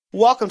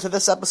Welcome to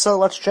this episode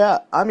of Let's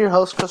Chat. I'm your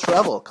host, Chris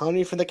Revel, calling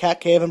you from the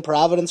Cat Cave in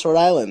Providence, Rhode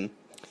Island.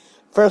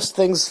 First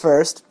things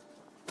first,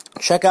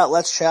 check out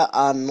Let's Chat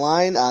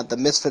online at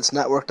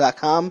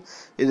themisfitsnetwork.com.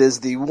 It is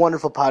the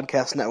wonderful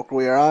podcast network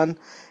we are on,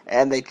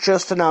 and they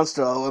just announced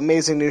an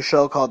amazing new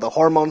show called The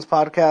Hormones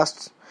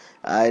Podcast,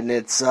 and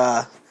it's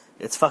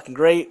fucking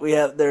great.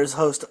 There's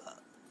host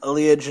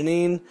Aaliyah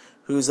Janine,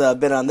 who's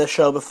been on this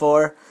show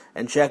before,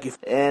 and Jackie,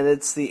 and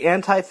it's the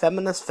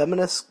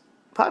anti-feminist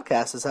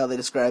podcast is how they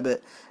describe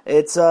it.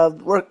 It's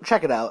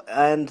check it out,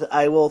 and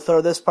I will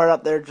throw this part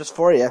up there just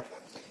for you.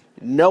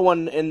 No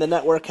one in the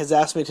network has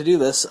asked me to do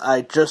this.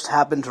 I just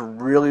happen to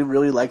really,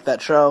 really like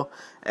that show,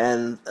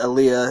 and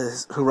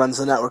Aaliyah, who runs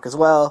the network as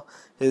well,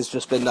 has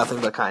just been nothing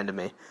but kind to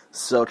me.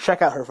 So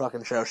check out her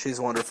fucking show. She's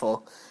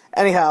wonderful.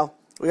 Anyhow,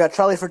 we got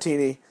Charlie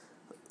Fertini.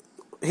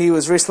 He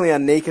was recently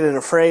on Naked and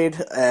Afraid,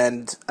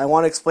 and I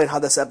want to explain how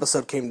this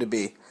episode came to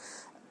be.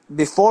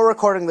 Before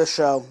recording this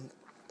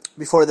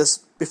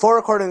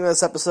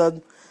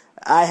episode,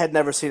 I had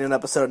never seen an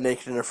episode of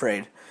Naked and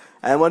Afraid.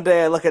 And one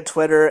day I look at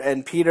Twitter,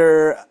 and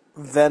Peter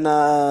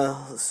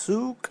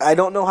Venasuk, I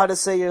don't know how to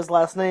say his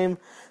last name,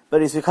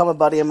 but he's become a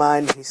buddy of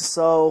mine. He's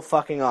so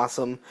fucking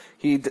awesome.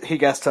 He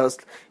guest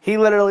host. He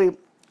literally,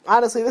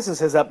 honestly, this is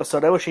his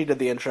episode. I wish he did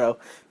the intro.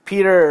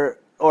 Peter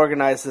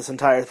organized this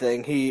entire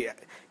thing. He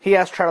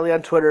asked Charlie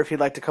on Twitter if he'd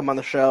like to come on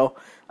the show.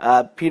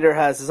 Peter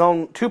has his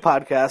own two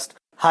podcasts.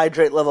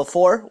 Hydrate Level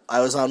 4, I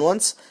was on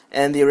once,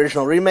 and the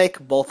original remake,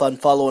 both on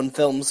Follow in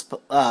Films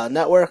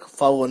network,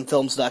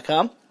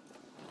 followinfilms.com.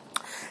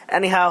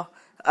 Anyhow,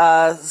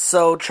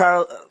 so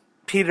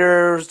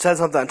Peter said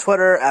something on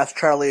Twitter, asked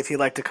Charlie if he'd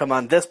like to come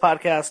on this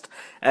podcast,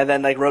 and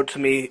then wrote to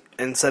me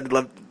and said,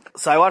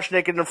 so I watched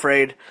Naked and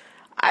Afraid.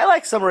 I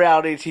like some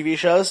reality TV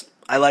shows.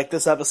 I like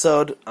this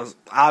episode.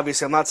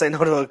 Obviously, I'm not saying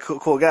no to a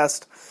cool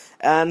guest.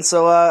 And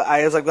so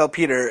I was like, well,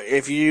 Peter,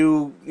 if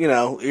you're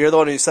the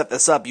one who set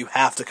this up, you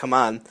have to come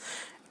on.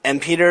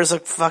 And Peter's a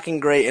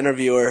fucking great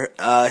interviewer.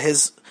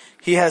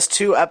 He has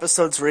two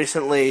episodes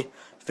recently,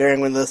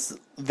 varying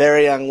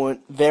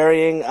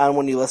on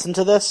when you listen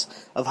to this,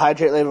 of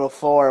Hydrate Level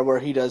 4, where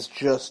he does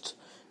just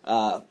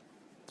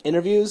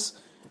interviews.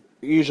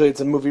 Usually it's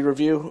a movie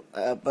review.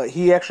 But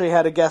he actually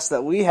had a guest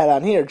that we had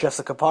on here,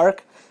 Jessica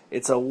Park.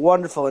 It's a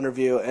wonderful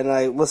interview, and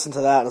I listened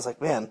to that, and I was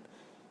like, man,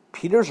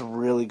 Peter's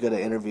really good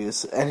at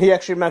interviews, and he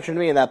actually mentioned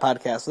me in that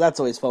podcast, so that's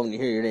always fun when you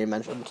hear your name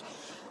mentioned.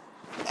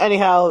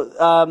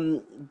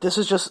 Anyhow, this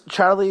is just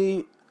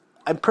Charlie.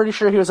 I'm pretty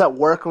sure he was at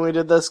work when we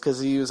did this,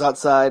 because he was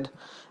outside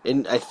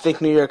in, I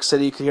think, New York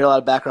City. You could hear a lot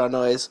of background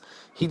noise.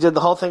 He did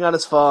the whole thing on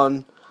his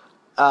phone.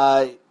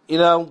 You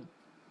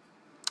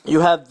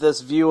have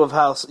this view of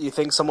how you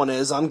think someone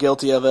is. I'm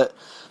guilty of it.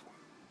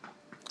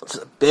 It's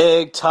a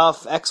big,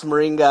 tough,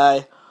 ex-Marine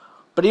guy.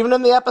 But even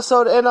in the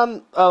episode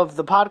of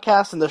the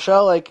podcast and the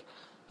show,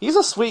 he's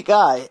a sweet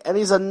guy, and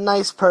he's a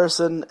nice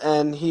person,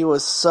 and he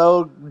was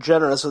so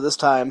generous with his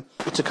time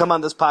to come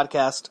on this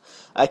podcast.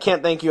 I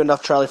can't thank you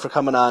enough, Charlie, for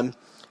coming on.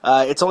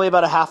 It's only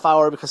about a half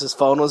hour because his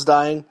phone was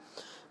dying.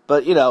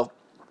 But,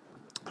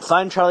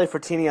 find Charlie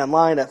Fertini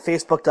online at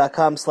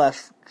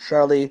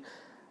facebook.com/Charlie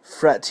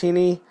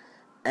Frattini,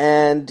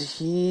 and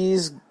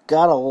he's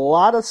got a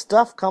lot of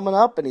stuff coming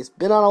up, and he's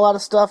been on a lot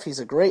of stuff. He's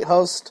a great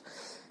host.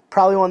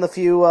 Probably one of the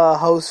few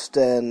hosts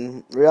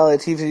and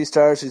reality TV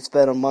stars who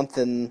spent a month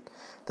in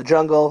the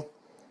jungle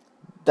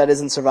that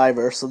isn't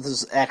Survivor, so this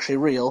is actually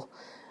real.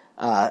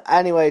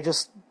 Anyway,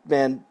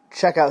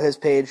 check out his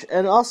page.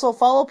 And also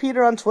follow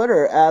Peter on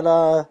Twitter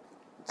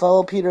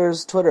follow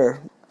Peter's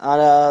Twitter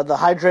on the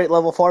Hydrate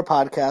Level 4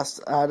 podcast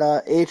at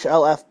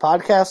HLF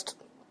Podcast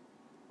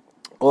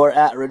or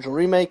at Original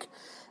Remake,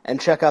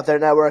 and check out their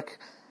network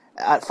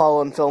at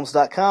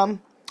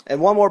followinfilms.com.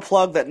 And one more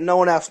plug that no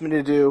one asked me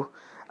to do.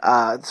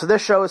 So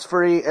this show is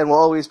free and will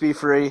always be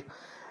free.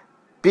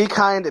 Be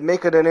kind and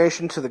make a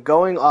donation to the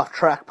Going Off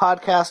Track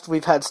podcast.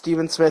 We've had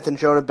Stephen Smith and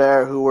Jonah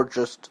Bear, who were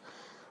just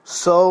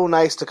so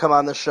nice to come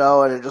on the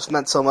show, and it just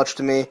meant so much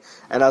to me.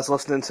 And I was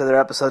listening to their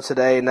episode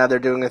today, and now they're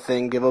doing a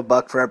thing, give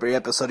 $1 for every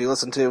episode you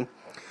listen to.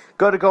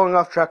 Go to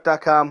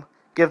goingofftrack.com,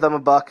 give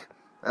them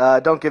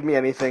 $1. Don't give me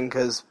anything,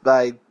 because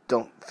I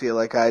don't feel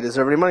like I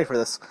deserve any money for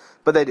this.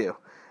 But they do.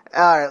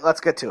 Alright,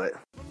 let's get to it.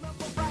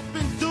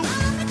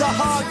 The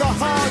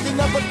hard, you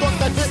never thought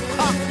that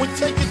hip-hop would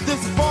take it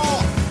this far.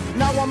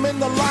 Now I'm in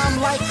the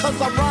limelight cause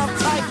I rhyme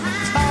tight.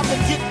 Time to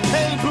get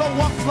paid, blow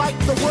up like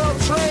the world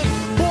trade.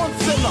 Born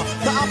sinner,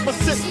 the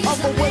opposite of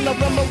a winner.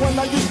 Remember when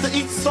I used to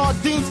eat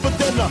sardines for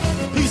dinner?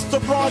 Peace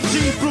to Ron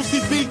G, Brucey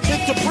B,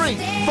 Kid Capri.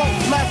 Funk,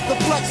 Master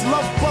Flex,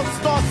 Love Bug,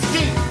 Star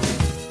Ski.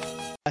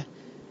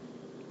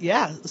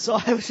 Yeah, so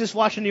I was just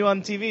watching you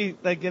on TV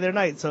the other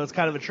night, so it's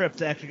kind of a trip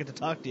to actually get to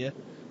talk to you.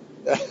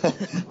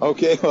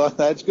 Okay, well,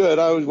 that's good.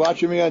 I was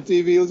watching me on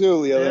TV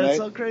too the other night. It's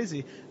so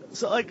crazy.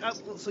 So,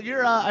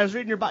 you're, I was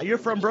reading your bio. You're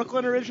from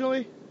Brooklyn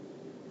originally?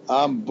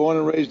 I'm born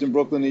and raised in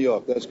Brooklyn, New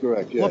York. That's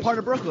correct, yes. What part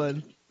of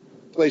Brooklyn?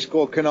 A place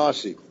called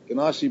Canarsie,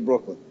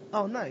 Brooklyn.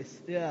 Oh,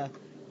 nice. Yeah.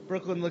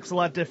 Brooklyn looks a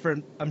lot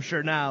different, I'm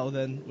sure, now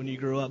than when you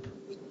grew up.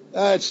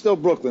 It's still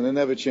Brooklyn. It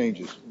never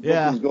changes.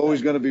 Yeah. Brooklyn's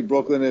always going to be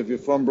Brooklyn. If you're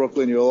from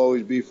Brooklyn, you'll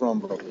always be from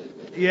Brooklyn.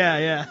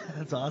 Yeah,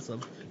 that's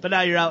awesome. But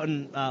now you're out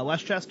in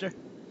Westchester?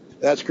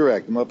 That's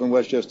correct. I'm up in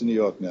Westchester, New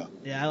York now.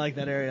 Yeah, I like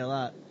that area a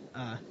lot.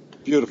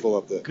 Beautiful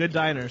up there. Good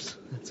diners.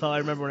 That's all I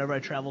remember whenever I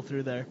travel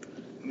through there.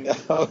 They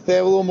have a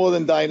little more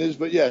than diners,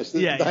 but yes,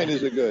 the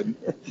diners are good.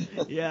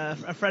 Yeah,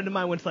 a friend of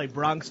mine went to like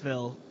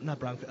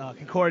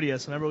Concordia,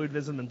 so remember we'd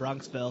visit them in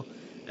Bronxville,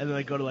 and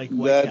then go to like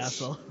White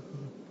Castle.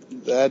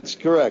 That's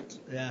correct.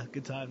 Yeah,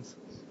 good times.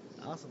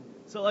 Awesome.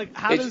 So like,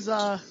 how does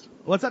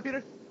what's up,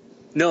 Peter?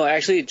 No,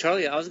 actually,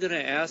 Charlie, I was going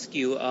to ask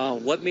you,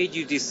 what made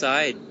you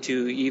decide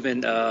to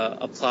even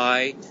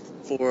apply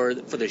for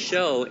the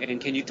show,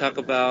 and can you talk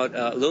about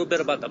a little bit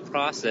about the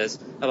process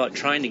about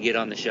trying to get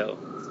on the show?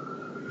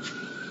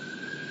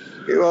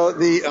 Well,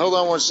 hold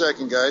on one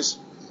second, guys.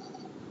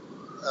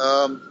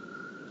 Why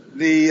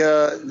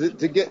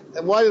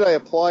did I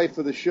apply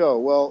for the show?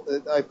 Well,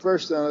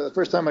 the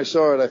first time I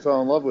saw it, I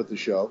fell in love with the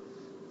show,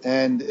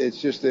 and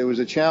it was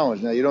a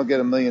challenge. Now, you don't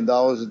get $1 million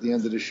at the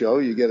end of the show;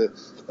 you get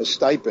a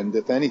stipend,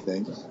 if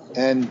anything.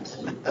 And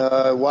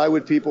why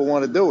would people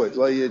want to do it?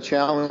 Well, you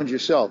challenge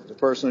yourself, the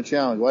personal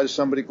challenge. Why does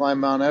somebody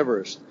climb Mount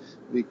Everest?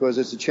 Because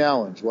it's a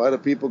challenge. Why do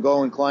people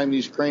go and climb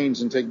these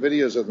cranes and take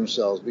videos of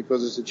themselves?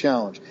 Because it's a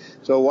challenge.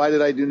 So why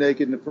did I do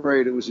Naked and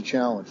Afraid? It was a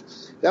challenge.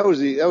 That was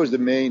the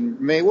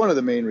main one of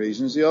the main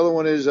reasons. The other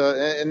one is,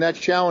 and that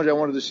challenge I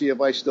wanted to see if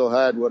I still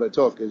had what I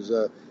took as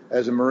a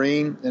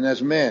Marine and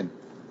as a man.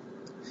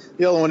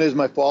 The other one is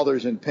my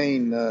father's in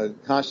pain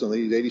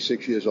constantly. He's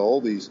 86 years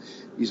old.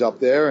 He's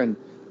up there and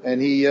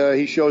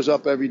he shows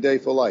up every day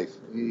for life.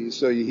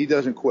 He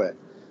doesn't quit.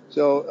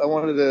 So I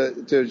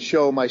wanted to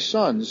show my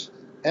sons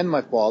and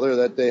my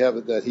father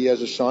that he has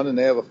a son and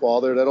they have a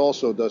father that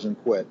also doesn't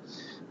quit.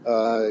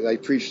 I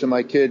preach to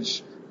my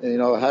kids,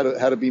 how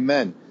to be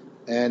men.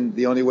 And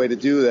the only way to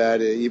do that,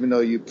 even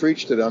though you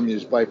preach to them,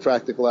 is by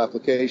practical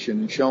application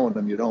and showing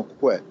them you don't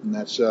quit. And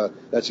that's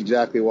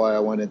exactly why I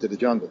went into the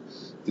jungle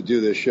to do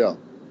this show.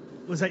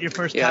 Was that your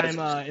first time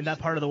in that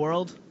part of the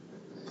world?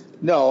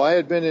 No, I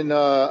had been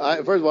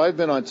first of all, I've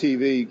been on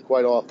TV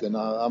quite often.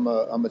 I'm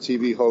a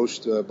TV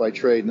host by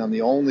trade, and I'm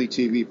the only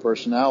TV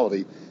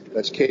personality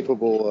that's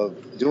capable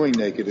of doing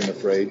Naked and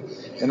Afraid,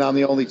 and I'm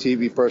the only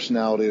TV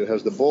personality that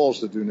has the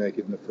balls to do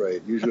Naked and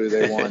Afraid. Usually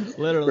they want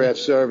craft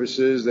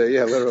services. They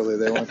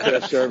want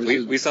craft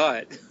services. We saw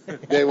it.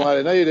 They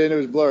wanted. No, you didn't. It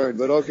was blurred,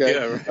 but okay.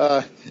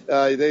 Yeah,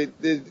 right.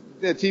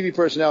 The TV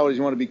personalities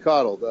want to be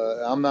coddled.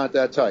 I'm not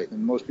that type,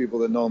 and most people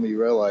that know me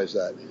realize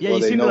that. Yeah,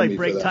 you seem to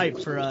break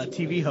type for a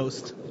TV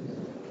host.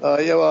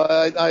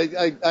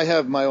 I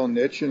have my own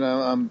niche, and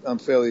I'm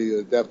fairly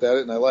adept at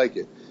it, and I like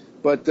it.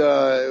 But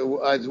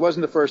it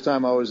wasn't the first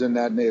time I was in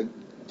that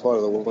part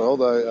of the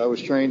world. I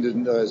was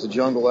trained as a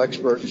jungle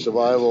expert in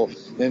survival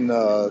in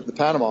the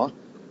Panama,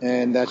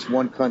 and that's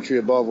one country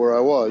above where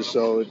I was,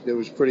 so it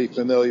was pretty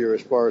familiar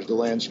as far as the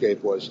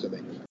landscape was to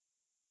me.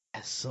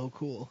 That's so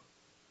cool.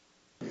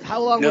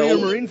 How long were you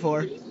a Marine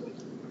for?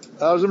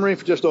 I was a Marine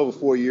for just over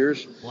 4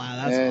 years. Wow,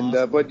 that's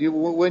awesome. But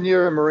when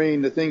you're a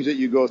Marine, the things that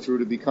you go through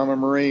to become a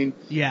Marine,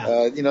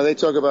 they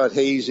talk about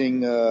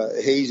hazing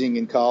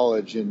in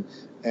college, and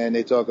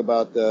they talk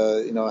about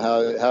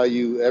how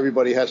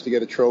everybody has to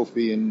get a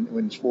trophy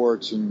in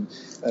sports, and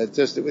it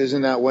just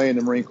isn't that way in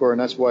the Marine Corps, and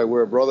that's why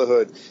we're a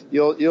brotherhood.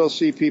 You'll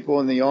see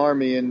people in the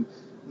Army and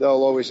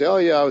they'll always say, "Oh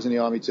yeah, I was in the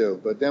Army too."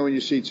 But then when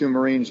you see two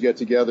Marines get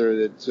together,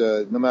 it's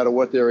no matter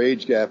what their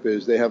age gap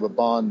is, they have a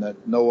bond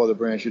that no other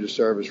branch of the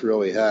service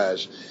really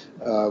has.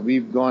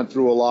 We've gone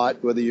through a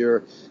lot, whether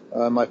you're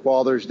my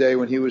father's day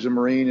when he was a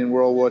Marine in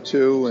World War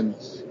II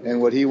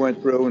and what he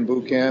went through in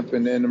boot camp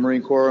and in the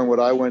Marine Corps and what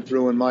I went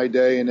through in my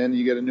day, and then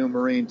you get a new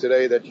Marine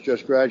today that's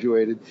just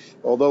graduated.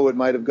 Although it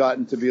might have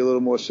gotten to be a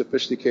little more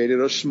sophisticated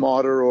or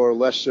smarter or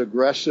less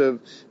aggressive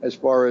as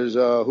far as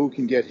who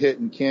can get hit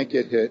and can't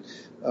get hit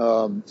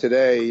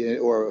today,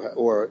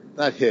 or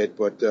not hit,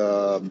 but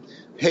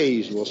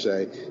hazed, we'll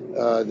say.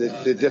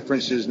 The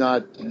difference is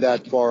not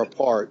that far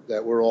apart,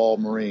 that we're all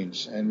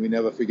Marines, and we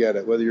never forget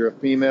it. Whether you're a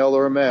female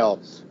or a male,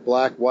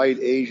 black, white,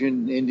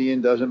 Asian,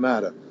 Indian, doesn't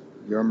matter.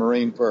 You're a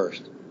Marine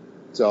first.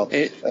 So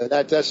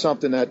that's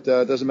something that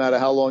doesn't matter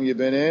how long you've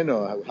been in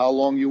or how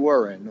long you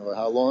were in or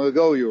how long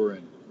ago you were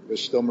in. You're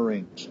still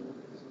Marines.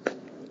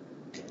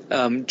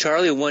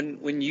 Charlie,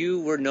 when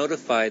you were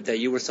notified that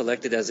you were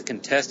selected as a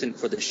contestant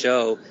for the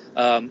show,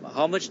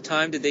 how much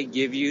time did they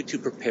give you to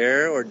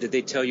prepare, or did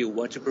they tell you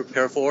what to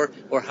prepare for,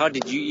 or how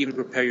did you even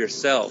prepare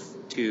yourself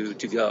to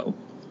go?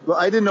 Well,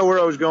 I didn't know where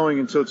I was going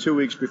until 2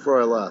 weeks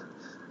before I left.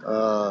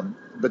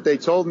 But they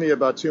told me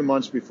about 2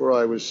 months before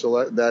I was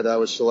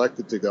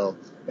selected to go.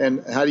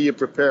 And how do you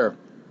prepare?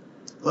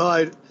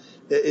 Well,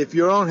 if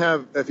you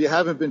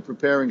haven't been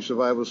preparing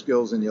survival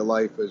skills in your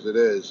life as it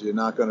is, you're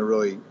not going to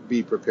really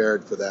be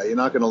prepared for that. You're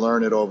not going to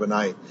learn it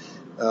overnight.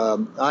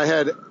 I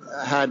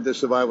had the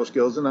survival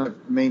skills, and I've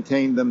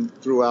maintained them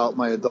throughout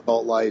my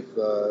adult life.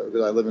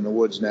 Because I live in the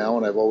woods now,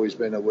 and I've always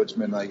been a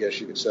woodsman, I guess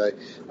you could say,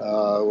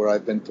 where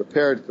I've been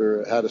prepared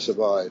for how to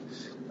survive.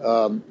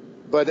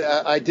 But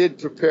I did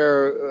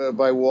prepare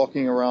by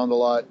walking around a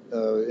lot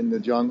in the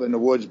jungle, in the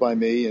woods by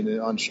me, and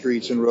on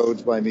streets and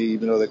roads by me,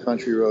 even though they're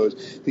country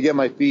roads, to get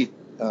my feet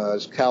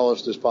as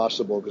calloused as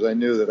possible, because I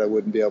knew that I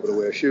wouldn't be able to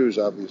wear shoes,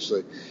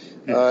 obviously.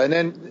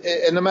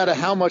 And no matter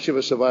how much of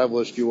a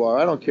survivalist you are,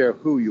 I don't care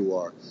who you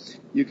are.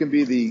 You can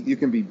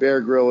be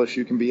Bear Grylls,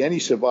 you can be any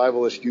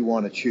survivalist you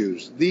want to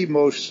choose. The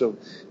most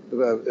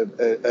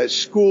a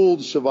schooled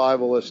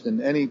survivalist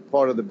in any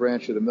part of the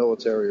branch of the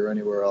military or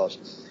anywhere else.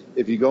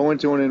 If you go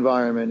into an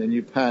environment and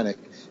you panic,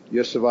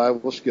 your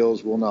survival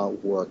skills will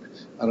not work.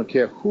 I don't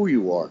care who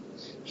you are.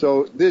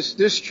 So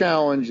this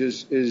challenge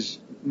is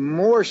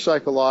more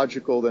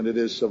psychological than it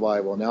is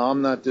survival. Now,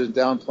 I'm not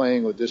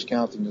downplaying or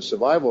discounting the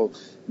survival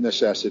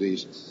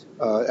necessities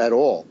at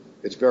all.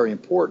 It's very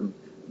important.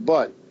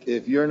 But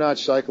if you're not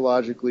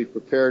psychologically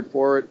prepared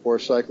for it or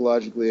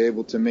psychologically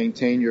able to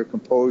maintain your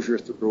composure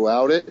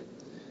throughout it,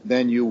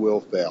 then you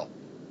will fail.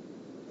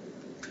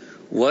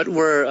 What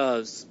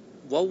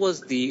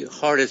was the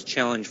hardest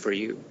challenge for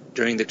you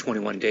during the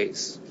 21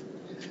 days?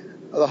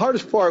 The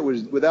hardest part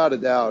was, without a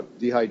doubt,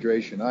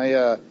 dehydration.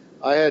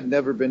 I had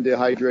never been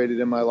dehydrated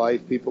in my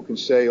life. People can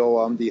say, "Oh,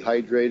 I'm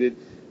dehydrated."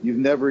 You've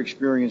never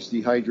experienced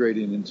being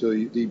dehydrated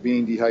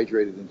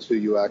until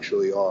you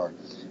actually are.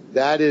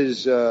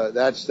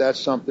 That's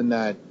something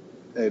that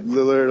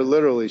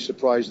literally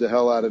surprised the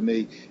hell out of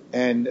me.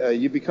 And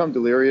you become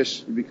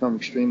delirious. You become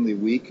extremely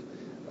weak,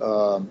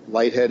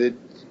 lightheaded.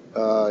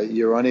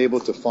 You're unable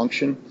to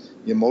function.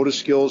 Your motor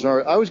skills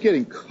are. I was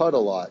getting cut a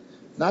lot,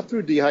 not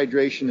through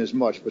dehydration as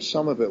much, but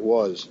some of it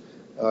was,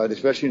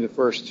 especially in the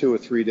first 2 or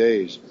 3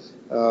 days.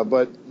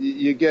 But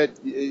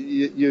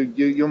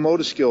your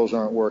motor skills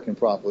aren't working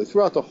properly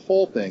throughout the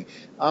whole thing.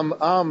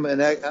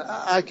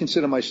 I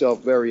consider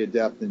myself very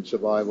adept in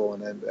survival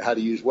and how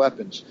to use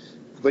weapons,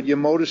 but your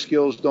motor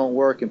skills don't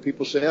work. And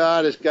people say,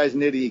 this guy's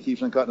an idiot. He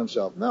keeps on cutting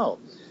himself. No,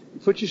 you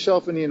put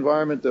yourself in the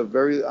environment of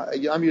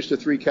I'm used to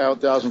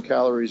 3,000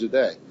 calories a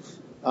day.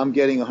 I'm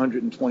getting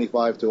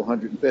 125 to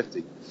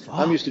 150. Wow.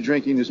 I'm used to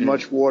drinking as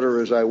much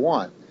water as I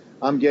want.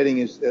 I'm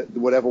getting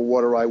whatever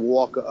water I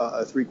walk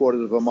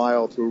 3/4 of a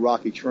mile through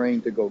rocky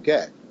terrain to go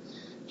get.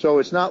 So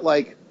it's not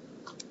like,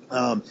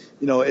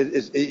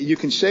 you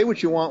can say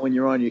what you want when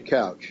you're on your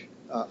couch.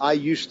 I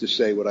used to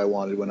say what I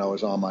wanted when I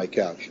was on my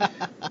couch.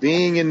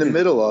 Being in the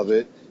middle of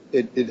it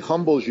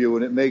humbles you,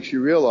 and it makes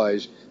you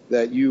realize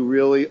that you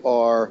really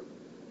are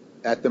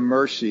at the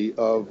mercy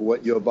of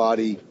what your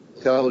body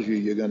tells you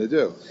you're going to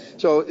do.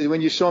 So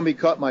when you saw me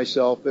cut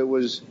myself, it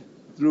was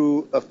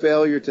through a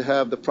failure to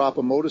have the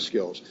proper motor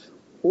skills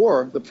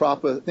or the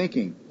proper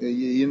thinking.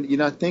 You're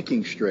not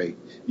thinking straight.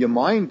 Your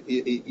mind,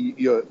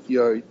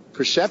 your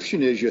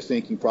perception is you're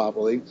thinking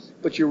properly,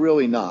 but you're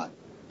really not.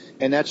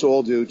 And that's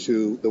all due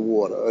to the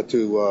water,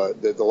 to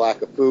the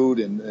lack of food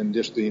and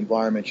just the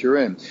environment you're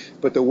in.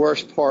 But the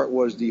worst part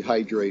was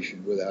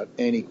dehydration, without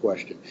any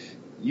question.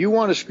 You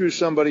want to screw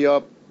somebody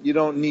up, you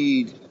don't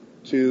need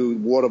to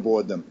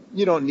waterboard them.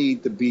 You don't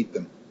need to beat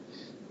them.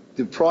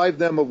 Deprive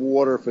them of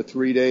water for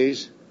 3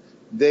 days,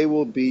 they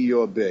will be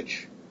your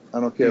bitch. I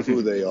don't care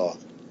who they are.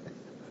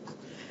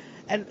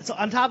 And so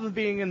on top of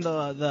being in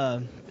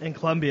in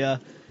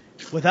Colombia,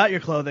 without your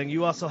clothing,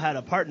 you also had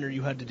a partner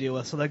you had to deal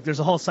with. So there's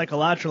a whole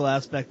psychological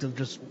aspect of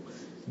just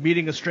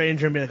meeting a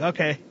stranger and being like,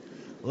 okay,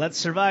 let's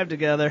survive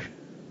together.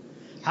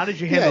 How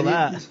did you handle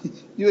that?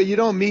 You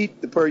don't meet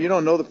you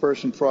don't know the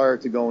person prior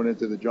to going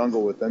into the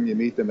jungle with them. You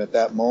meet them at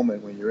that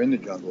moment when you're in the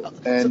jungle.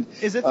 And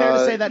so is it fair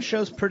to say that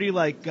show's pretty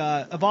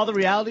of all the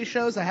reality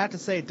shows, I have to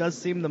say it does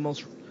seem the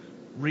most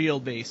real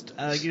based.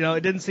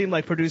 It didn't seem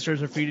like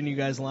producers are feeding you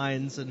guys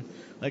lines and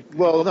like.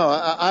 Well, no,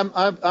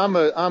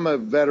 I'm a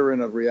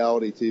veteran of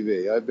reality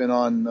TV. I've been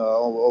on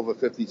over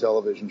 50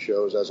 television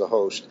shows as a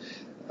host.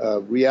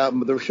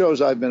 The shows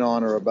I've been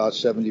on are about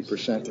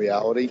 70%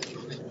 reality,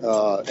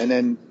 and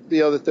then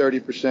the other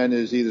 30%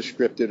 is either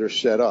scripted or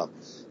set up.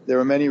 There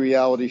are many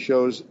reality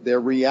shows. They're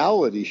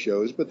reality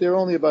shows, but they're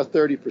only about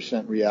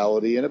 30%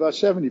 reality, and about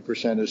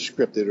 70% is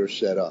scripted or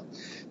set up.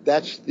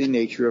 That's the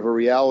nature of a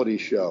reality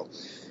show.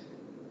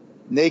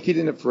 Naked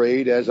and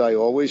Afraid, as I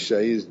always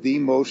say, is the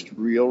most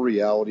real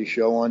reality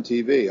show on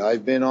TV.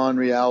 I've been on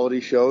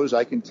reality shows.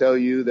 I can tell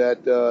you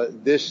that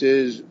this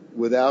is,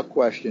 without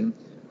question,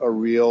 a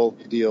real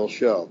deal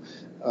show.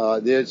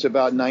 It's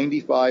about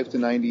 95 to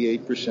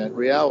 98%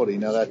 reality.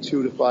 Now, that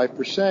 2 to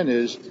 5%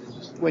 is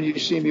when you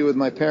see me with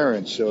my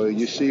parents, so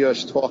you see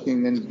us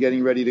talking and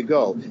getting ready to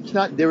go. It's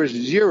not. There is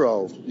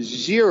zero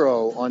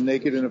on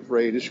Naked and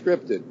Afraid is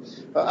scripted.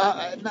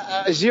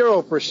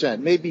 0%,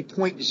 maybe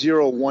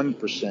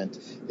 0.01%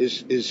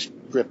 is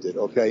scripted.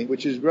 Okay,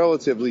 which is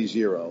relatively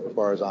zero as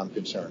far as I'm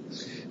concerned.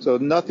 So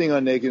nothing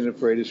on Naked and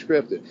Afraid is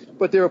scripted.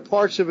 But there are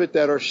parts of it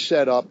that are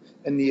set up,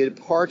 and the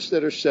parts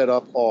that are set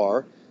up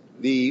are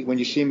when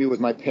you see me with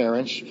my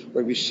parents,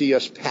 or you see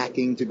us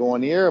packing to go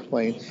on the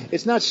airplane,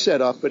 it's not set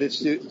up, but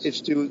it's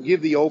to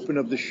give the open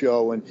of the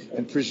show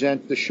and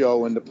present the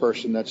show and the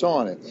person that's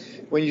on it.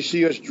 When you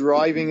see us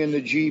driving in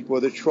the Jeep or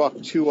the truck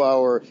to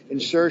our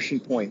insertion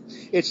point,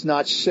 it's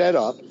not set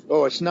up,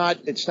 it's not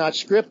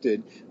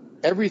scripted,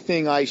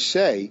 everything I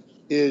say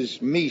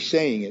is me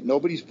saying it.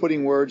 Nobody's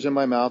putting words in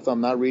my mouth. I'm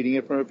not reading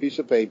it from a piece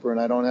of paper,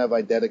 and I don't have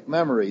eidetic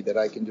memory that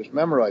I can just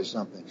memorize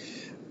something.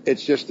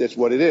 It's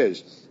what it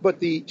is. But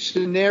the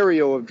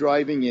scenario of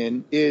driving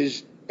in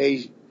is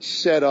a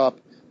setup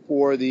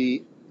for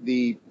the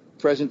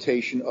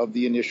presentation of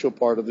the initial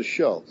part of the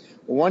show.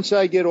 Once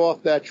I get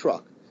off that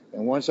truck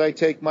and once I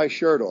take my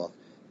shirt off,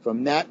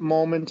 from that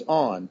moment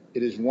on,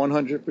 it is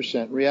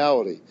 100%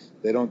 reality.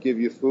 They don't give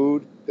you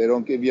food. They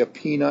don't give you a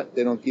peanut.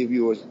 They don't give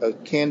you a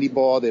candy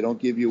bar. They don't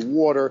give you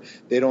water.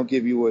 They don't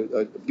give you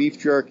a beef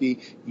jerky.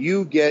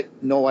 You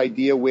get no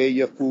idea where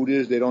your food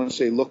is. They don't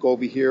say, look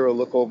over here or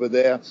look over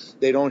there.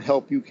 They don't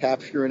help you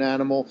capture an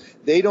animal.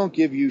 They don't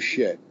give you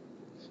shit.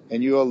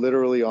 And you are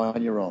literally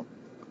on your own.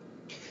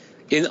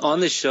 On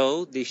the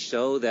show, they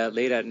show that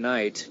late at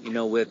night,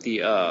 with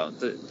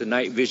the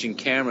night vision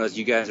cameras,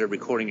 you guys are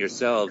recording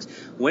yourselves.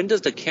 When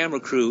does the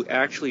camera crew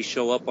actually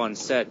show up on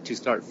set to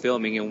start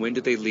filming, and when do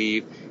they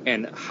leave?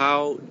 And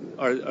how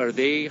are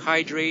they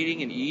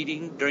hydrating and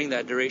eating during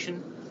that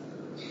duration?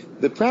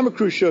 The camera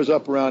crew shows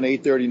up around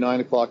 8:30, 9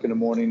 o'clock in the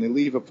morning. They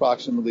leave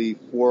approximately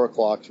 4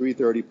 o'clock,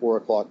 3:30, 4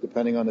 o'clock,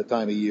 depending on the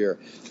time of year.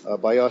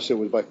 By us, it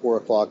was by 4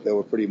 o'clock. They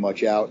were pretty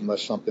much out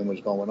unless something was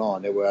going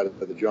on. They were out of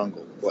the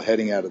jungle, or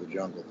heading out of the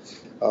jungle.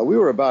 We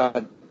were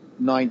about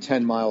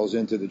 9-10 miles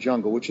into the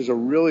jungle, which is a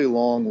really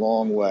long,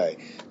 long way,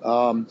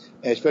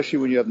 especially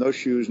when you have no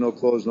shoes, no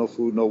clothes, no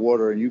food, no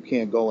water, and you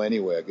can't go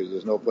anywhere because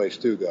there's no place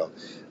to go.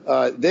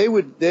 They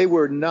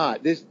were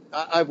not.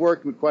 I've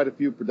worked with quite a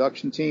few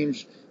production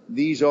teams.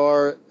 These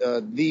are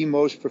the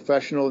most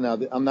professional. Now,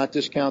 I'm not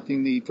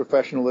discounting the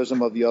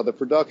professionalism of the other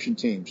production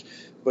teams,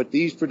 but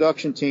these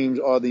production teams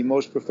are the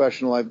most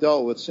professional I've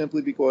dealt with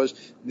simply because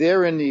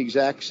they're in the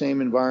exact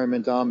same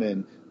environment I'm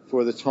in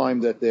for the time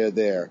that they're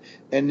there.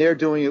 And they're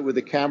doing it with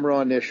a camera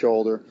on their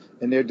shoulder,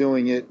 and they're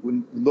doing it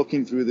when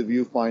looking through the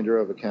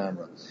viewfinder of a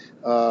camera,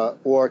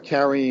 or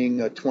carrying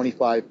a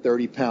 25,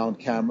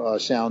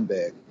 30-pound sound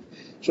bag.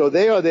 So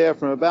they are there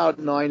from about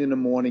 9 in the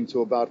morning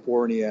to about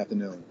 4 in the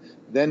afternoon.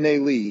 Then they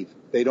leave.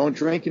 They don't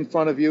drink in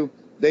front of you.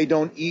 They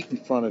don't eat in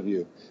front of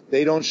you.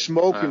 They don't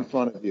smoke in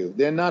front of you.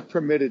 They're not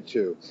permitted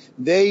to.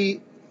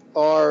 They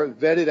are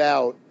vetted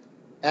out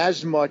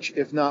as much,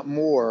 if not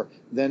more,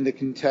 than the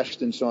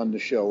contestants on the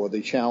show or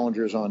the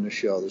challengers on the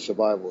show, the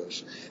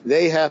survivalists.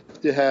 They have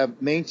to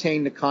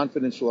maintain the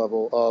confidence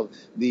level of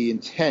the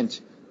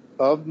intent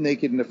of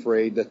Naked and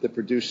Afraid that the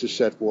producers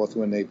set forth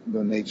when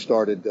they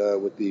started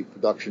with the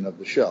production of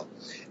the show.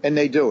 And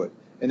they do it.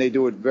 And they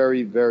do it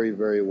very, very,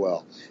 very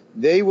well.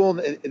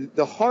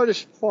 The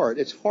hardest part,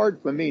 it's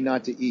hard for me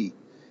not to eat.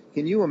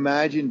 Can you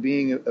imagine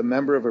being a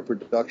member of a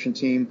production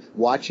team,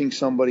 watching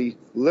somebody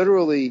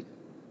literally,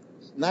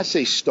 not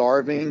say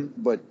starving,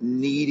 but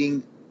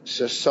needing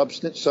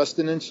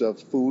sustenance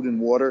of food and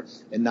water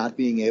and not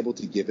being able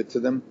to give it to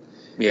them?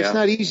 Yeah. It's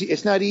not easy.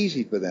 It's not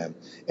easy for them.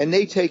 And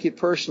they take it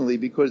personally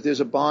because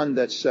there's a bond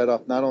that's set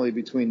up not only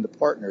between the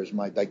partners,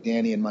 like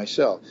Danny and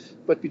myself,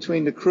 but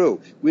between the crew.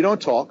 We don't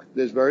talk.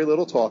 There's very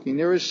little talking.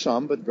 There is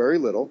some, but very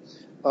little.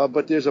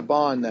 But there's a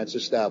bond that's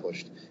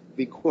established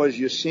because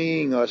you're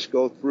seeing us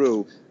go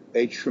through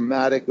a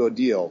traumatic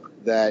ordeal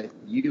that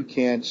you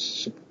can't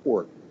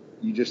support.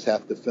 You just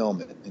have to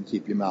film it and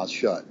keep your mouth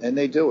shut. And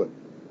they do it.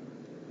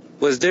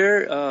 Was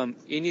there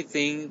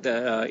anything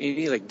that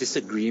any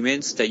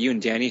disagreements that you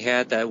and Danny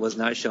had that was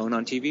not shown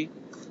on TV?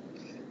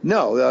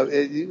 No,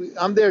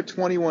 I'm there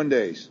 21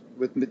 days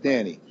with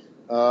Danny,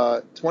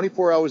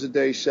 24 hours a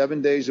day,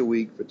 7 days a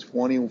week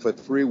for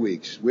 3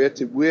 weeks.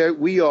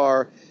 We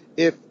are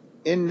if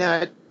in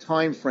that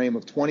time frame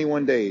of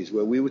 21 days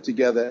where we were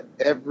together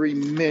every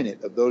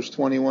minute of those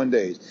 21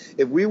 days,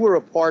 if we were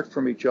apart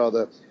from each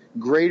other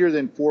greater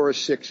than 4 or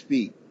 6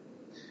 feet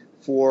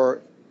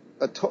for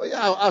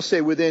I'll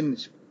say within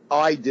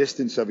eye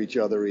distance of each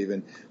other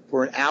even,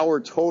 for an hour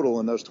total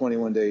in those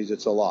 21 days,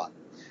 it's a lot.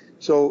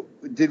 So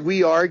did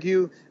we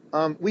argue?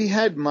 We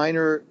had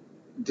minor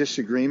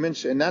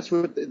disagreements, and that's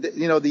what,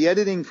 the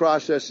editing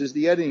process is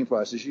the editing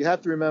process. You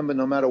have to remember,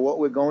 no matter what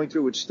we're going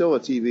through, it's still a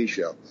TV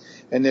show,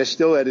 and they're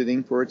still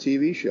editing for a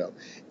TV show.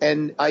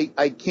 And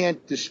I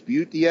can't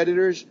dispute the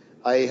editors.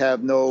 I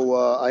have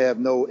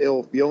no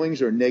ill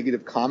feelings or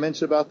negative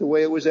comments about the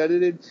way it was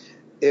edited.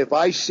 If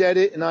I said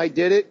it and I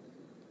did it,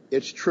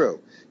 it's true.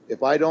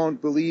 If I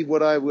don't believe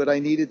what I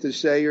needed to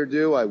say or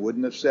do, I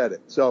wouldn't have said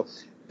it. So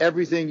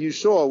everything you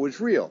saw was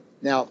real.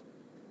 Now,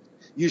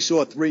 you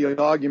saw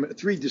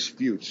three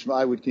disputes.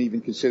 I would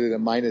even consider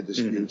them minor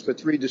disputes, but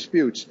 3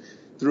 disputes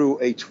through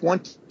a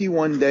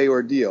 21-day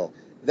ordeal.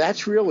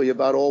 That's really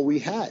about all we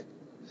had.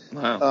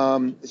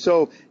 Wow.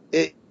 So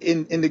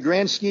in the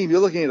grand scheme, you're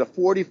looking at a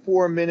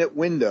 44-minute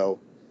window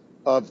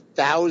of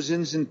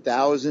thousands and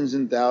thousands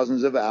and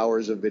thousands of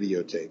hours of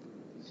videotape.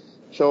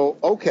 So,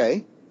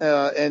 okay.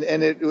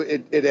 And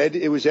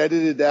it was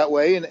edited that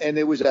way, and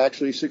it was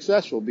actually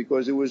successful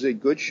because it was a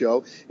good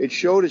show. It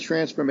showed a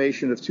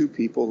transformation of 2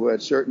 people who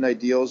had certain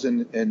ideals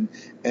and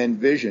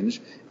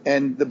visions,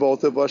 and the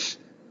both of us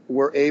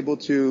were able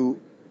to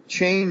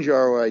change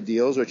our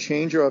ideals or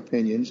change our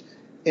opinions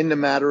in the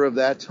matter of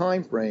that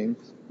time frame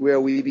where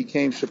we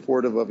became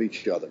supportive of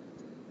each other.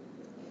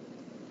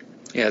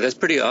 Yeah, that's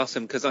pretty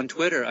awesome. Because on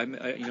Twitter,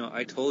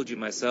 I told you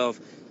myself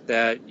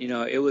that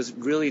it was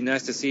really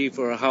nice to see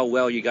for how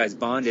well you guys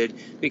bonded.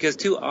 Because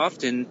too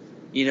often,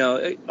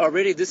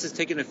 already this has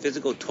taken a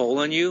physical toll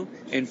on you,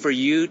 and for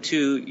you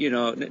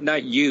to,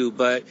 not you,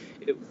 but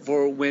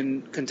for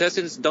when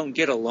contestants don't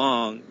get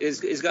along,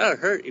 it's got to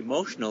hurt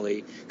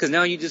emotionally, because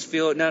now you just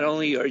feel not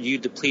only are you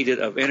depleted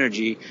of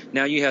energy,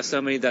 now you have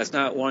somebody that's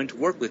not wanting to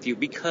work with you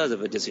because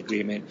of a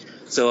disagreement.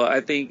 So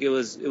I think it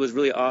was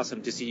really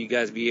awesome to see you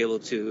guys be able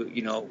to,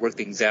 work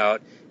things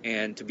out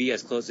and to be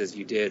as close as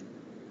you did.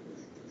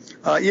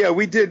 Yeah,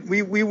 we did.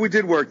 We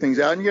did work things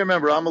out. And you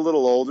remember, I'm a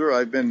little older.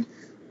 I've been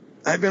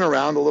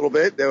around a little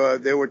bit.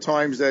 There were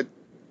times that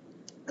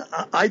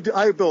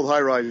I build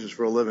high rises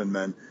for a living,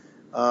 man.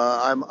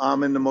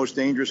 I'm in the most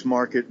dangerous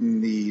market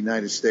in the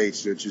United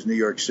States, which is New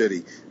York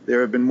City.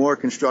 There have been more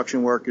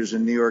construction workers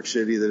in New York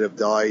City that have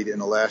died in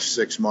the last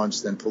 6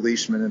 months than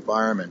policemen and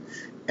firemen.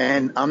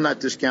 And I'm not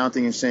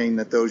discounting and saying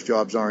that those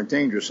jobs aren't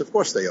dangerous. Of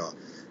course they are.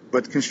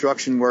 But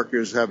construction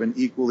workers have an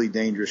equally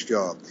dangerous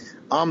job.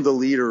 I'm the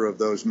leader of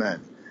those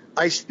men.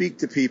 I speak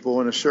to people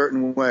in a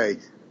certain way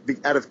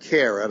out of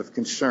care, out of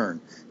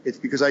concern. It's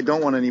because I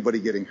don't want anybody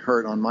getting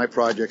hurt on my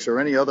projects or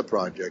any other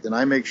project.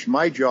 And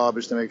my job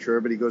is to make sure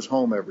everybody goes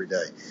home every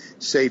day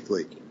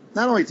safely,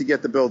 not only to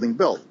get the building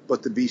built,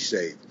 but to be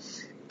safe.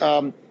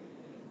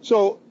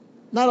 So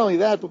not only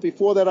that, but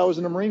before that, I was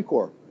in the Marine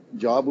Corps. The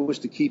job was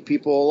to keep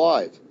people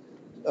alive.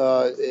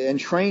 And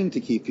trained to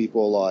keep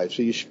people alive.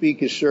 So you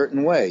speak a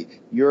certain way.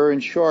 You're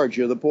in charge.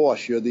 You're the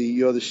boss. You're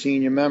the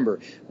senior member.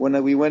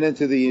 When we went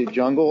into the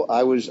jungle,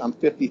 I'm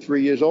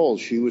 53 years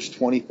old. She was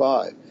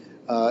 25.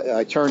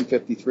 I turned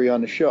 53 on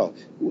the show.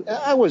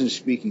 I wasn't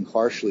speaking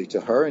harshly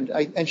to her,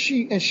 and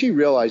she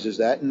realizes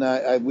that,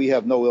 and we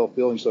have no ill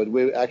feelings. So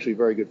we're actually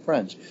very good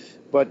friends.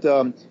 But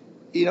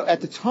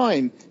at the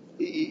time,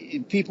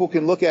 people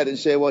can look at it and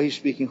say, well, he's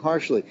speaking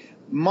harshly.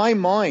 My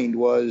mind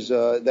was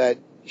that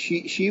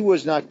she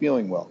was not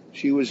feeling well.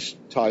 She was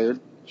tired.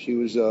 She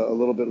was a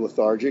little bit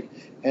lethargic.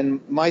 And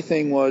my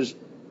thing was,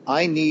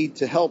 I need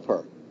to help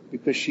her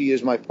because she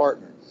is my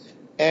partner.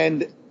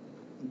 And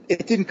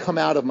it didn't come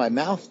out of my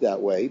mouth that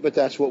way, but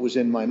that's what was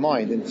in my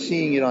mind. And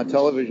seeing it on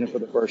television for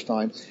the first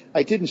time,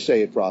 I didn't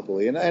say it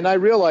properly. And I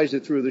realized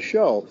it through the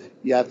show.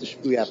 We have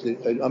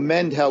to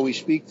amend how we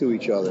speak to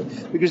each other.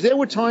 Because there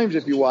were times,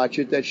 if you watch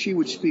it, that she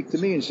would speak to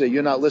me and say,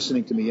 you're not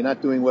listening to me. You're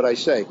not doing what I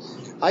say.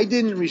 I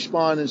didn't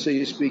respond and say,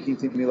 you're speaking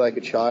to me like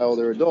a child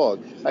or a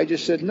dog. I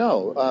just said,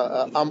 no,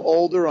 I'm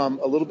older. I'm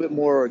a little bit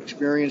more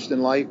experienced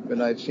in life,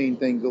 and I've seen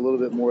things a little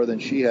bit more than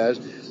she has.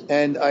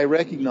 And I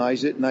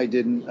recognize it, and I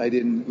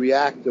didn't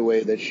react the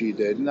way that she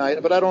did.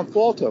 But I don't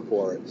fault her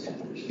for it.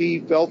 She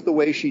felt the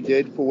way she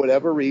did for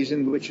whatever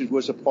reason, which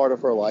was a part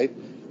of her life,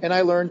 and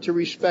I learned to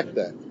respect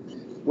that.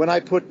 When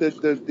I put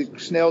the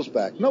snails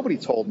back, nobody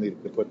told me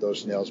to put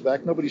those snails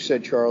back. Nobody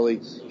said,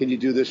 Charlie, can you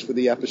do this for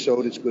the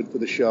episode? It's good for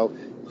the show.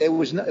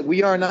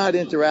 We are not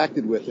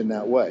interacted with in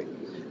that way.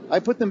 I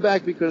put them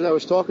back because I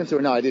was talking to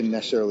her. Now, I didn't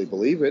necessarily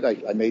believe it.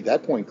 I made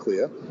that point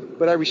clear,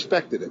 but I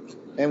respected it.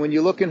 And when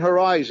you look in her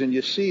eyes and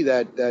you see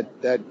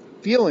that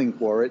feeling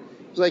for it,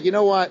 it's like, you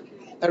know what?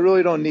 I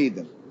really don't need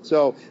them.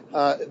 So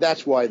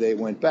that's why they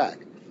went back.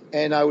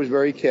 And I was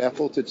very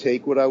careful to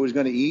take what I was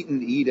going to eat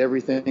and eat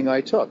everything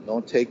I took.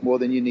 Don't take more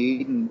than you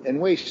need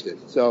and waste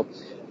it. So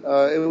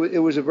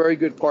it was a very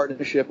good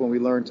partnership, and we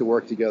learned to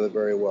work together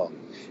very well.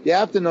 You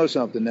have to know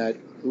something that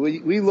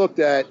we looked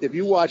at. If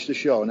you watch the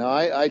show, now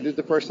I did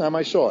the first time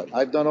I saw it.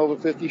 I've done over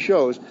 50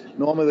 shows.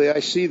 Normally I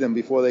see them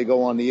before they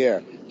go on the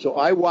air. So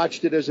I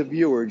watched it as a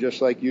viewer,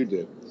 just like you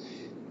did.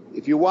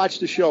 If you watch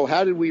the show,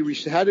 how did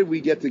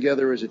we get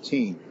together as a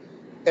team?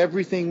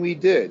 Everything we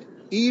did,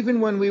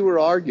 even when we were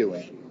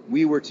arguing,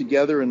 we were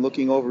together and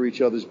looking over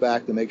each other's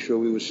back to make sure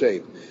we were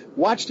safe.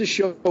 Watch the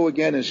show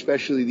again,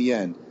 especially the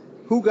end.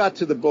 Who got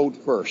to the boat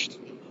first?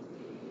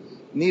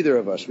 Neither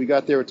of us. We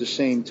got there at the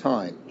same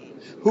time.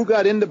 Who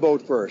got in the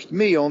boat first?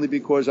 Me, only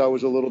because I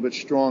was a little bit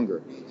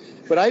stronger.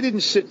 But I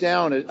didn't sit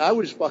down. I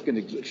was fucking,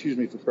 excuse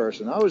me for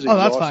cursing. I was exhausted.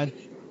 Oh, that's fine.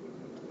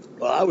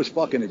 Well, I was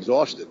fucking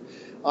exhausted.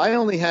 I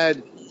only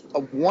had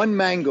one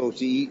mango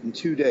to eat in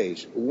 2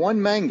 days.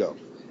 One mango.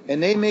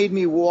 And they made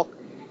me walk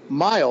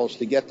miles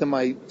to get to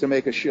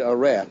make a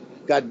raft.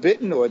 Got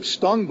bitten or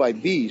stung by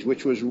bees,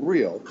 which was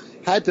real.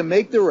 Had to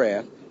make the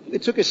raft.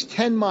 It took us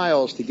 10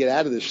 miles to get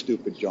out of this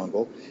stupid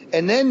jungle.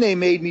 And then they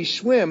made me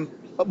swim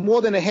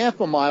more than a half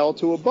a mile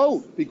to a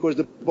boat because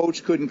the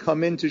boats couldn't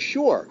come into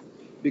shore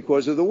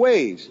because of the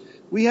waves.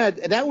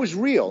 That was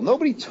real.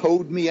 Nobody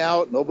towed me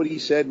out. Nobody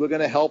said, we're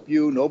going to help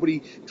you.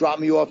 Nobody dropped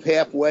me off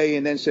halfway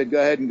and then said, go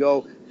ahead and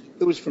go.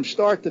 It was from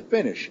start to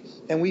finish.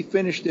 And we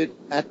finished it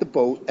at the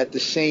boat at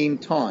the same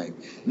time.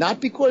 Not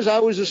because I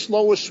was a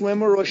slower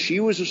swimmer or she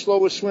was a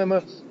slower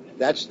swimmer.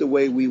 That's the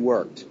way we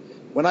worked.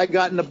 When I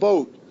got in the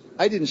boat,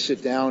 I didn't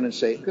sit down and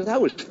say, because I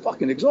was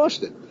fucking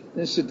exhausted. I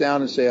didn't sit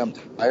down and say, I'm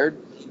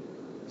tired.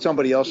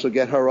 Somebody else will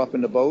get her up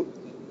in the boat.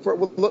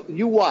 well, look,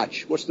 you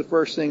watch. What's the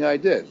first thing I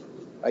did?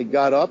 I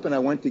got up and I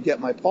went to get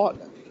my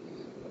partner.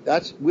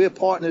 We're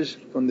partners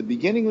from the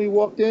beginning we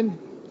walked in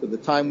to the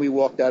time we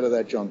walked out of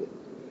that jungle.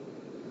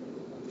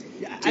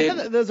 Yeah, I thought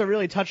that was a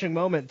really touching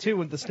moment too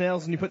with the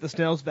snails, and you put the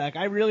snails back.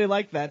 I really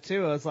liked that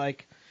too. I was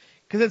like,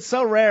 because it's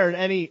so rare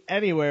in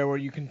anywhere where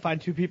you can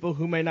find two people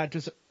who may not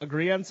just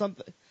agree on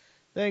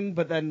something,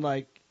 but then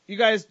like you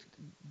guys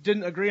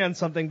didn't agree on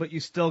something, but you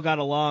still got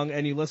along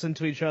and you listened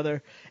to each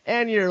other,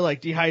 and you're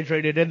like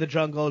dehydrated in the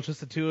jungle. It's just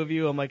the two of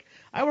you. I'm like,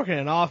 I work in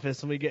an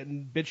office and we get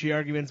in bitchy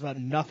arguments about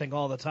nothing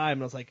all the time,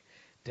 and I was like,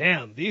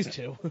 damn, these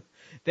two,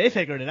 they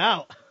figured it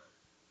out.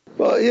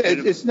 Well, yeah,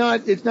 it's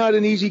not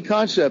an easy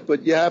concept,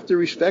 but you have to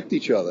respect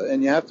each other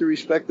and you have to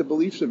respect the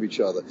beliefs of each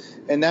other,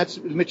 and that's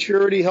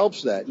maturity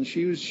helps that. And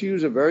she was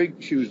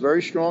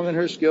very strong in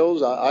her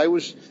skills.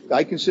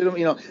 I consider,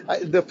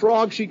 the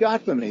frog she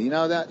got from me,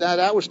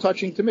 that was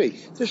touching to me.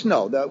 Just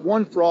know that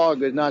one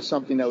frog is not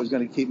something that was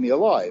going to keep me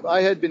alive.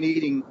 I had been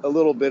eating a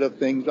little bit of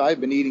things.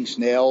 I've been eating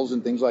snails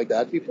and things like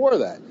that before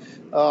that,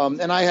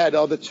 and I had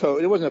other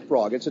toads. It wasn't a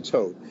frog; it's a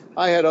toad.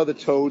 I had other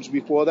toads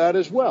before that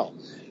as well,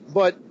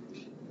 but.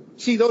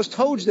 See, those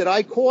toads that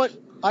I caught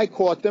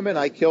them and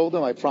I killed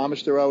them. I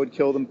promised her I would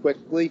kill them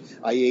quickly.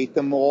 I ate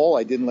them all.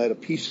 I didn't let a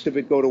piece of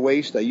it go to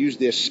waste. I used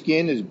their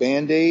skin as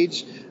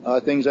Band-Aids,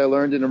 things I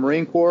learned in the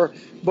Marine Corps.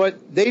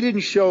 But they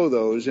didn't show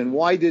those, and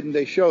why didn't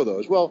they show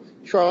those? Well,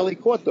 Charlie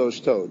caught those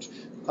toads.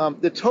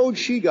 The toad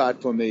she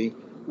got for me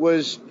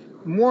was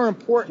more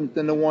important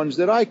than the ones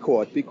that I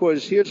caught,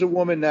 because here's a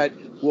woman that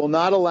will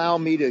not allow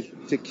me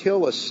to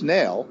kill a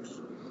snail,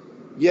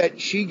 yet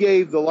she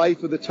gave the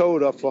life of the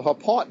toad up for her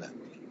partner.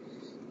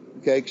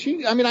 Okay,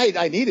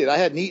 I needed. I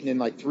hadn't eaten in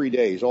like 3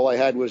 days. All I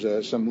had was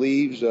some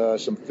leaves,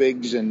 some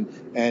figs, and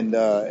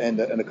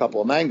a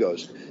couple of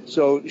mangoes.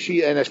 So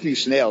and a few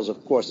snails.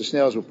 Of course, the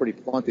snails were pretty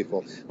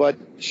plentiful. But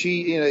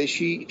she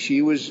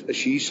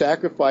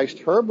sacrificed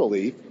her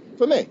belief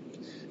for me.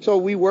 So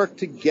we worked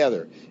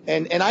together.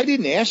 And I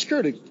didn't ask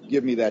her to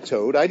give me that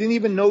toad. I didn't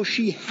even know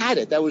she had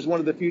it. That was one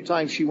of the few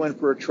times she went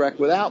for a trek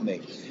without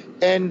me.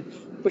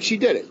 But she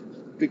did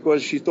it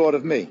because she thought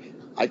of me.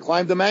 I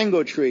climbed the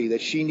mango tree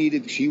that she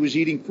needed. She was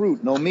eating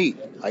fruit, no meat.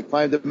 I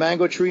climbed the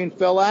mango tree and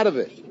fell out of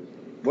it.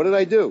 What did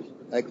I do?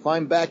 I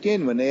climbed back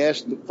in when they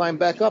asked to climb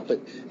back up it.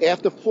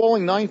 After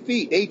falling 9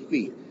 feet, 8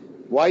 feet.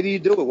 Why do you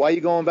do it? Why are you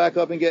going back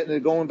up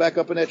and going back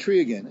up in that tree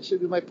again? I said,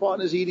 because my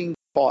partner's eating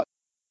pot.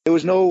 It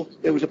was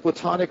a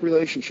platonic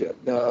relationship.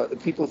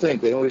 People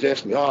think, they always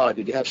ask me,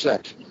 did you have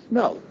sex?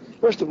 No.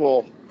 First of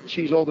all,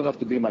 she's old enough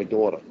to be my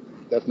daughter.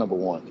 That's number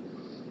one.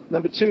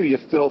 Number two, you're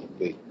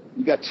filthy.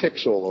 You got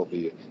ticks all over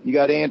you. You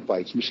got ant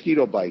bites,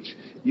 mosquito bites.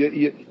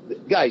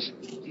 Guys,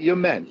 you're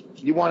men.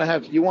 You want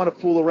to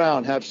fool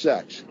around, have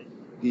sex.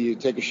 Do you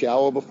take a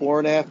shower before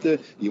and after?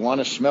 You want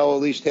to smell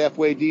at least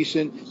halfway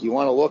decent? You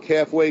want to look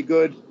halfway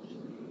good?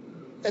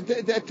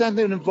 That's not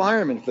an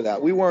environment for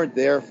that. We weren't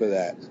there for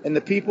that. And the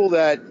people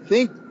that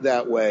think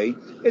that way,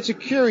 it's a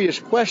curious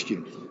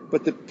question,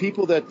 but the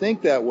people that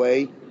think that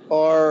way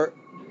are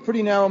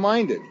pretty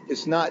narrow-minded.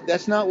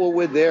 That's not what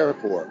we're there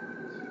for.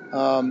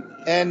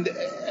 And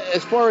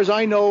as far as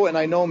I know, and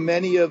I know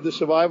many of the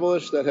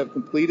survivalists that have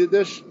completed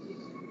this,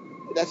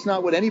 that's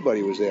not what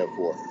anybody was there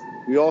for.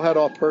 We all had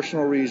our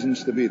personal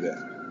reasons to be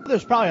there.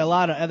 There's probably a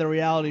lot of other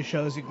reality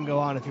shows you can go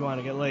on if you want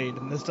to get laid,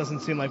 and this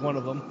doesn't seem like one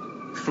of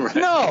them. Right.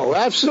 No,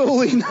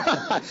 absolutely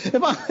not.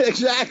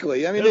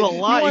 Exactly. I mean, if you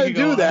want to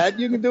do that,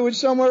 you can do it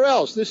somewhere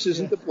else. This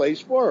isn't the place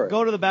for it.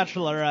 Go to the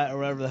Bachelorette or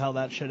whatever the hell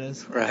that shit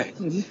is. Right.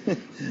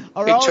 Hey,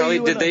 Charlie,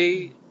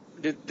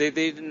 did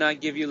they not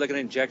give you like an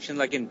injection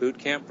like in boot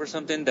camp or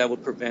something that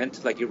would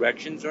prevent like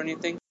erections or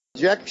anything?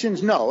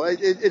 Injections? No.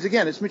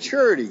 It's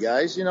maturity,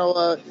 guys.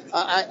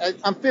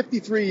 I'm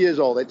 53 years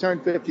old. I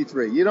turned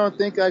 53. You don't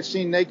think I've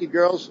seen naked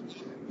girls?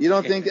 You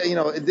don't think,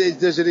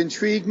 does it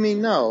intrigue me?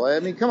 No.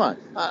 I mean, come on.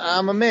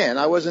 I'm a man.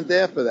 I wasn't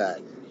there for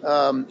that.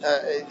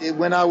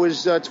 When I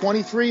was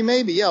 23,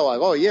 maybe,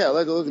 look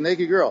at a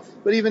naked girl.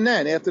 But even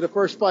then, after the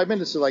first 5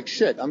 minutes, they're like,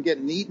 shit, I'm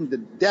getting eaten to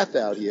death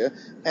out here.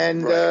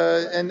 And,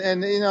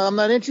 I'm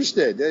not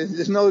interested.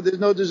 There's no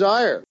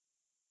desire.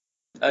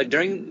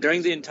 During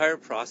the entire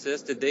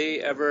process, did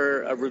they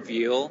ever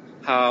reveal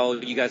how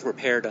you guys were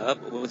paired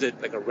up? Was it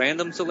like a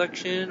random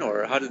selection,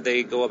 or how did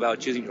they go about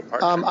choosing your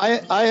partner?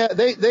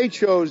 They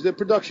chose, the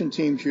production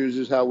team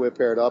chooses how we're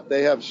paired up.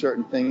 They have a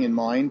certain thing in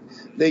mind.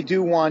 They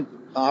do want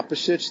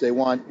opposites. They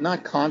want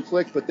not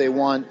conflict, but they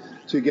want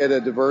to get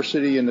a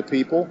diversity in the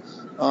people.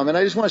 And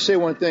I just want to say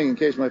one thing in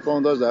case my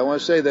phone does that. I want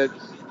to say that,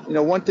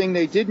 one thing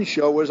they didn't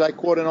show was I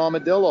caught an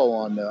armadillo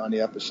on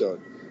the episode.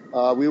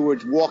 We were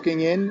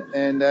walking in,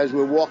 and as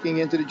we're walking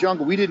into the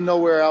jungle, we didn't know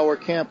where our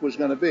camp was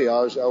going to be.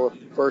 Our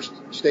first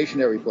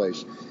stationary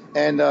place.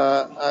 And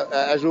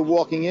as we're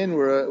walking in,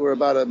 we're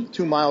about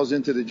 2 miles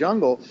into the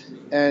jungle,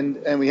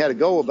 and we had to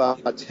go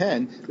about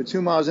 10. But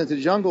 2 miles into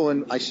the jungle,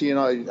 and I see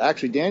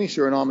actually Danny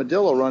saw an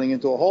armadillo running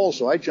into a hole,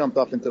 so I jumped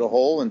up into the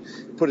hole and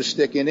put a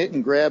stick in it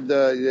and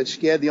it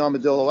scared the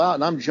armadillo out,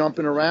 and I'm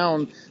jumping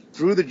around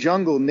through the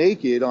jungle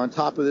naked on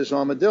top of this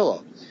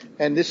armadillo.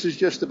 And this is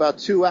just about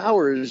 2 or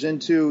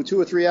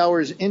 3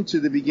 hours into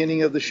the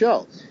beginning of the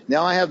show.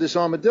 Now I have this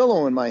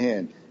armadillo in my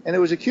hand, and it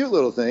was a cute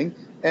little thing.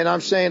 And I'm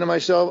saying to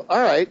myself,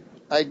 all right,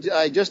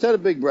 I just had a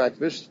big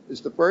breakfast.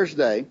 It's the first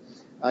day.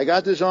 I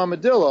got this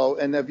armadillo,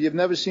 and if you've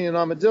never seen an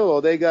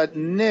armadillo, they got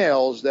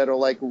nails that are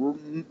like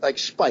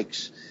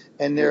spikes,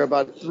 and they're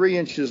about 3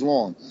 inches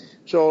long.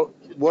 So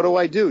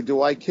what do?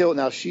 Do I kill?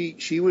 Now,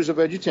 she was a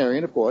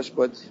vegetarian, of course,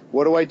 but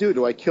what do?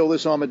 Do I kill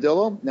this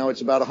armadillo? Now,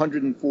 it's about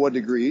 104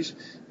 degrees.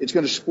 It's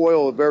going to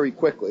spoil very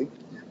quickly.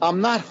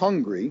 I'm not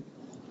hungry.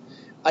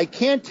 I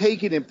can't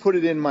take it and put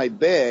it in my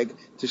bag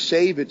to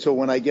save it till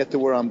when I get to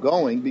where I'm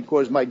going,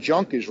 because my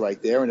junk is right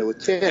there, and it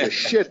would tear the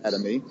shit out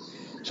of me.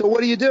 So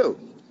what do?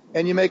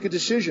 And you make a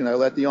decision. I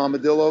let the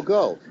armadillo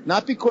go.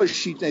 Not because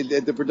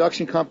the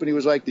production company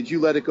was like, did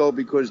you let it go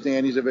because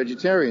Danny's a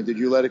vegetarian? Did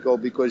you let it go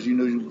because you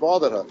knew you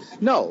bothered her?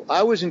 No,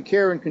 I was in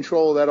care and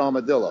control of that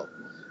armadillo.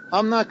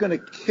 I'm not going to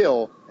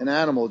kill an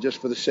animal just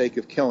for the sake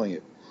of killing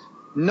it.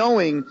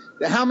 Knowing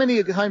that, how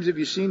many times have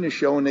you seen the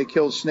show and they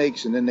killed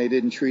snakes and then they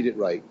didn't treat it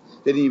right?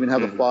 They didn't even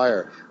have a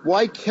fire.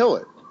 Why kill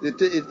it?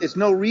 It's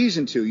no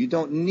reason to. You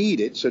don't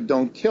need it, so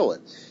don't kill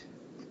it.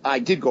 I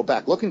did go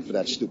back looking for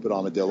that stupid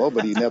armadillo,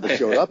 but he never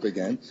showed up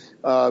again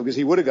because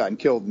he would have gotten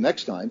killed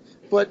next time.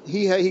 But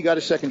he got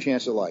a second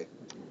chance at life.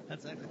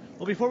 That's excellent.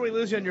 Well, before we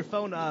lose you on your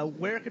phone,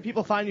 where can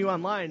people find you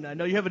online? I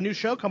know you have a new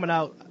show coming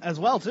out as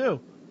well, too.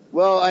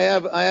 Well,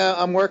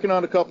 I'm working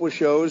on a couple of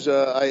shows.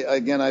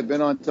 I've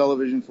been on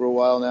television for a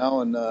while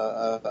now, and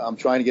I'm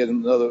trying to get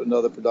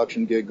another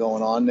production gig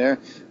going on there.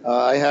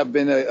 I have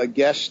been a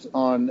guest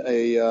on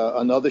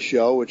another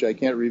show, which I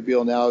can't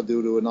reveal now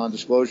due to a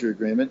non-disclosure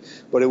agreement,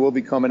 but it will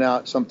be coming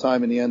out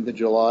sometime in the end of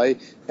July,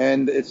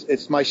 and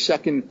it's my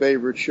second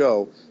favorite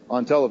show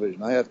on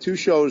television. I have 2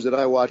 shows that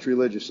I watch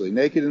religiously.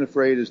 Naked and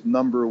Afraid is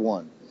number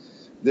 1.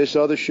 This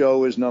other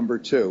show is number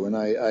 2, and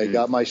I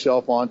got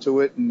myself onto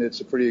it, and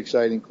it's a pretty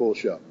exciting, cool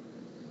show.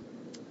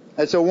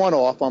 It's a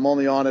one-off. I'm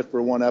only on it for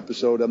 1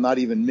 episode. I'm not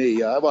even me.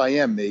 Well, I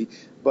am me,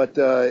 but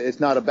it's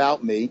not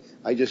about me.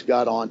 I just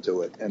got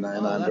onto it, and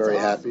I'm very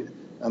happy.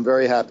 I'm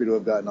very happy to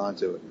have gotten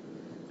onto it.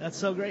 That's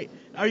so great.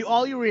 Are you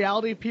all your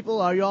reality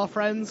people? Are you all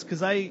friends?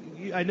 Because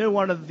I know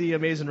one of the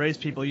Amazing Race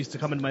people used to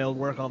come into my old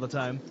work all the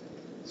time.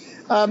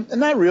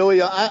 Not really.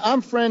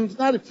 I'm friends,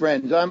 not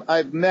friends.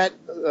 I've met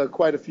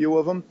quite a few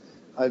of them.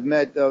 I've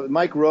met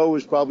Mike Rowe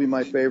is probably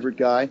my favorite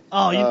guy.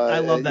 Oh, I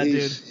love that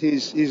dude.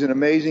 He's an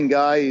amazing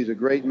guy. He's a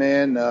great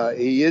man.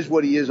 He is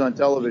what he is on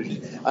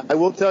television. I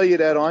will tell you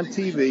that on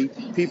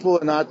TV, people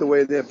are not the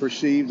way they're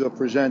perceived or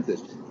presented.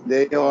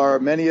 They are,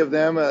 many of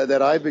them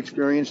that I've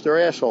experienced are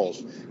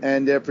assholes,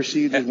 and they're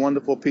perceived as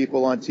wonderful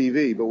people on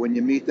TV. But when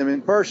you meet them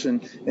in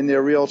person and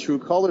their real true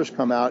colors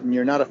come out and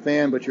you're not a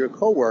fan but you're a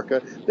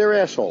coworker, they're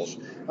assholes.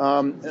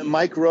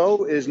 Mike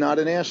Rowe is not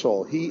an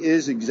asshole. He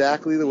is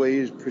exactly the way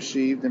he's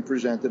perceived and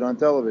presented on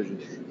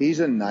television. He's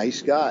a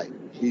nice guy.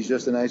 He's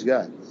just a nice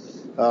guy.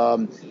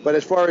 But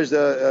as far as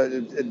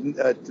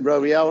the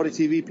reality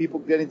TV people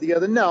getting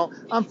together, no,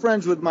 I'm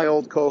friends with my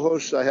old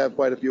co-hosts. I have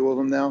quite a few of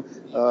them now.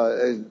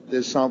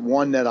 There's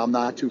one that I'm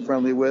not too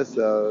friendly with,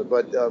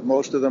 but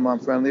most of them I'm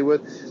friendly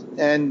with.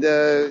 And,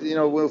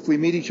 if we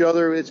meet each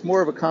other, it's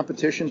more of a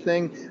competition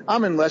thing.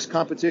 I'm in less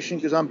competition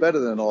because I'm better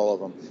than all of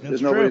them.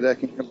 There's nobody that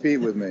can compete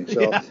with me.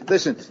 So,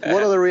 Listen,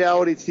 what other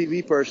reality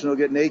TV person will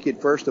get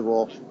naked, first of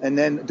all, and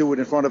then do it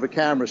in front of a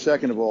camera,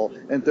 second of all,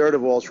 and third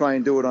of all, try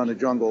and do it on the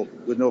jungle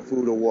with no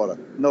food or water?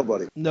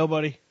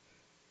 Nobody.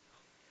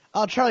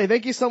 Charlie,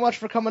 thank you so much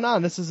for coming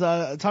on. This is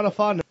a ton of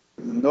fun.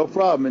 No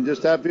problem. And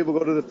just have people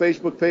go to the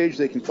Facebook page.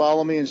 They can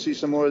follow me and see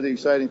some more of the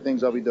exciting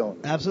things I'll be doing.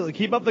 Absolutely.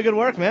 Keep up the good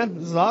work, man.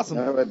 This is awesome.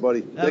 All right,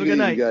 buddy. Have a good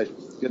night. Guys.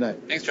 Good night.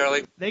 Thanks,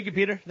 Charlie. Thank you,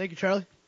 Peter. Thank you, Charlie.